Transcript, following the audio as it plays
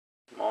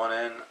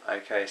morning.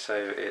 Okay, so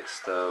it's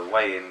the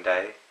weigh-in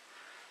day,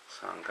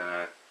 so I'm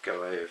gonna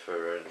go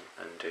over and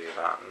do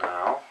that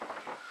now.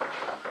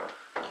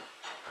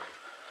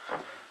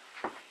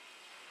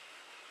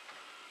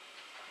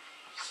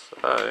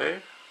 So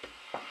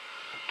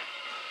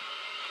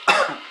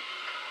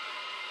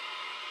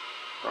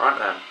right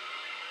then,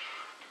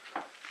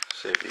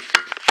 see if you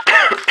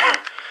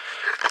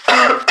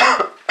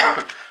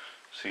can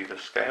see the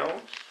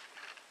scales.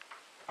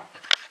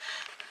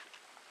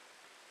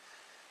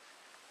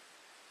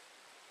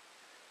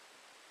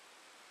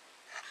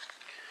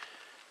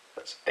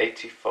 That's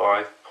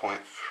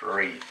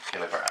 85.3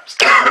 kilograms.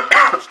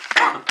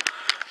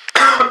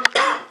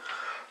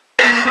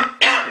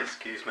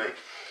 Excuse me.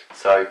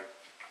 So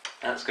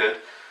that's good.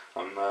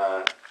 I'm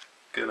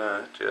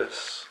gonna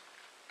just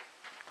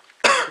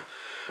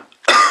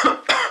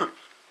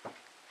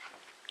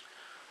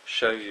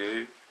show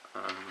you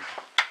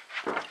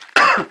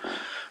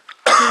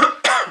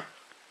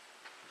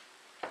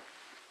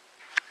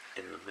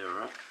in the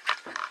mirror.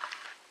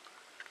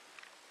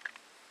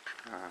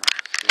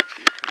 See if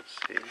you can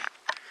see.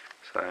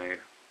 So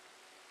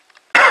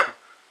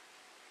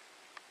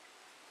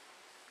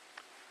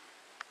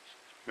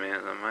me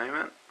at the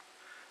moment.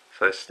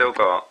 So it's still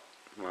got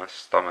my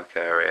stomach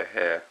area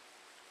here.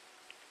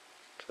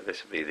 So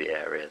this will be the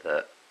area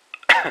that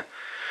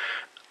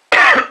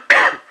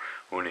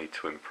we'll need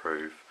to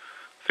improve.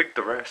 I think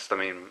the rest, I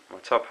mean, my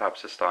top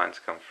abs are starting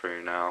to come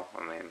through now.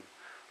 I mean,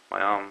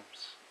 my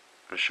arms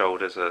and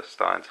shoulders are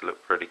starting to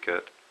look pretty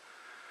good.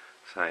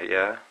 So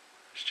yeah,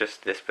 it's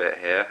just this bit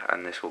here,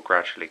 and this will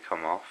gradually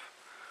come off.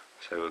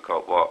 So we've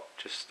got what,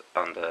 just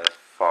under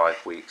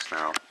 5 weeks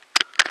now.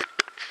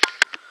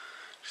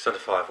 Just under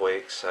 5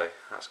 weeks, so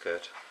that's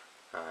good.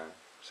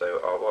 So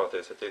what I'll do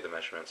is I'll do the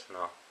measurements and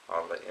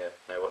I'll let you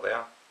know what they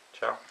are.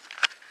 Ciao.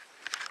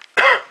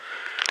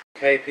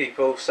 Okay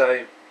people,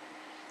 so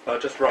I'll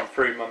just run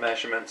through my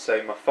measurements.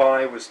 So my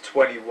thigh was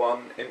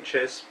 21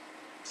 inches,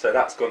 so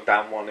that's gone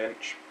down 1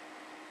 inch.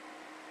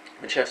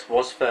 My chest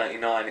was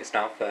 39, it's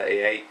now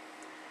 38.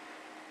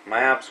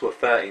 My abs were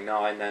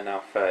 39, they're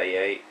now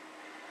 38.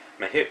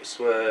 My hips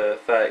were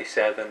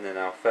 37, they're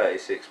now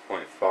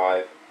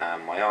 36.5,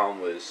 and my arm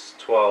was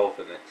 12,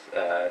 and it's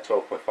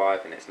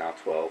 12.5, and it's now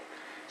 12.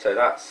 So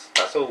that's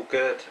all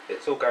good.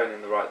 It's all going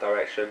in the right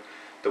direction.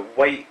 The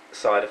weight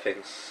side of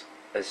things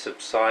has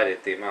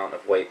subsided. The amount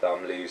of weight that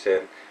I'm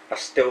losing, I've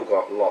still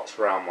got lots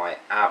around my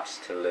abs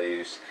to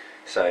lose.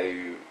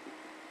 So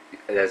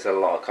there's a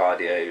lot of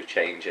cardio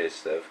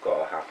changes that have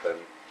got to happen.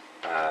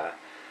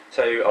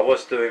 So I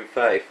was doing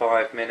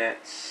 30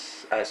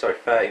 minutes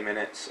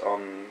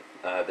on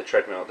the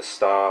treadmill at the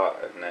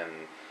start, and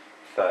then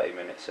 30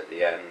 minutes at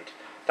the end.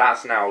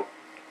 That's now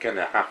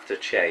gonna have to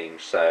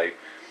change. So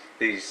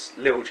these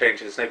little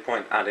changes, there's no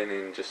point adding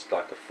in just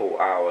like a full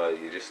hour.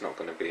 You're just not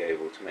going to be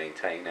able to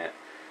maintain it.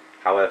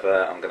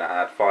 However, I'm going to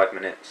add 5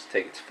 minutes,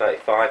 take it to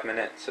 35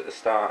 minutes at the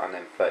start, and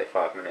then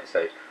 35 minutes.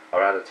 So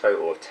I'll add a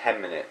total of 10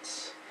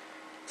 minutes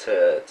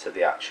to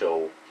the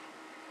actual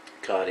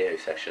cardio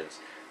sessions.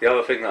 The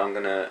other thing that I'm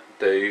going to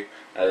do,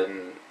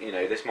 and you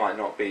know, this might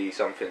not be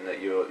something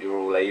that you're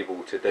all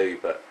able to do,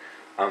 but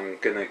I'm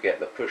going to get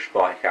the push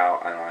bike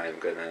out, and I'm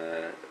going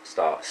to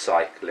start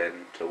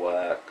cycling to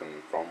work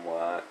and from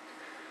work.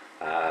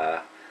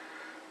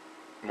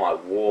 My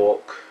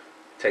walk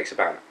takes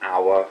about an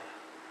hour,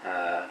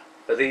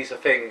 but these are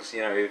things,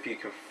 you know, if you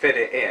can fit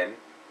it in.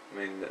 I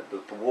mean,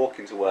 the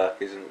walking to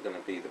work isn't going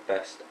to be the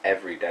best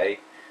every day,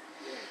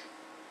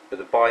 but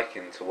the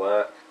biking to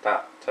work,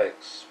 that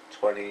takes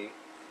 20-30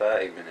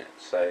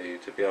 minutes. So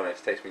to be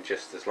honest, it takes me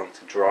just as long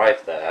to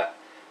drive there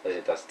as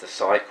it does to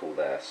cycle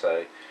there.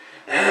 So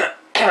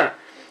I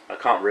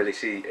can't really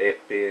see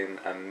it being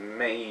a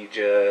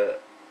major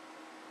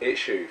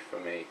issue for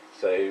me.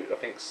 So I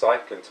think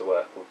cycling to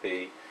work would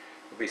be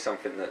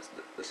something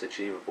that's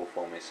achievable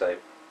for me. So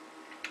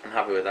I'm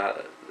happy with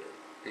that.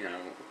 You know,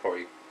 I'll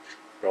probably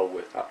roll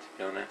with that, to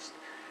be honest.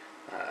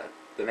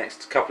 The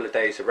next couple of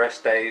days are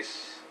rest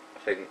days. I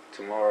think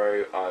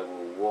tomorrow I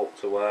will walk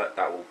to work.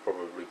 That will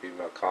probably be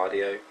my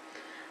cardio,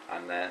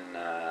 and then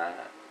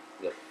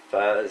the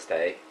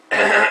Thursday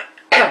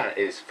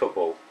is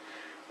football.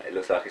 It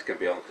looks like it's going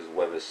to be on because the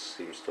weather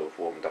seems to have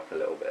warmed up a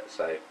little bit.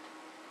 So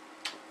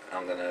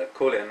I'm going to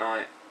call it a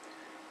night.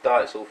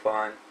 Diet's all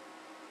fine.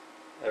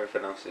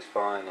 Everything else is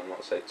fine. I'm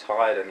not so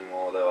tired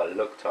anymore, though I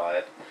look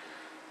tired.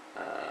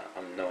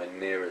 I'm nowhere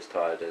near as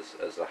tired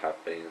as I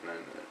have been,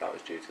 and that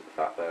was due to the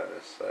fat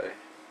burners. So,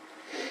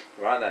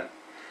 right then,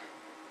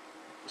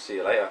 see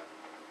you later.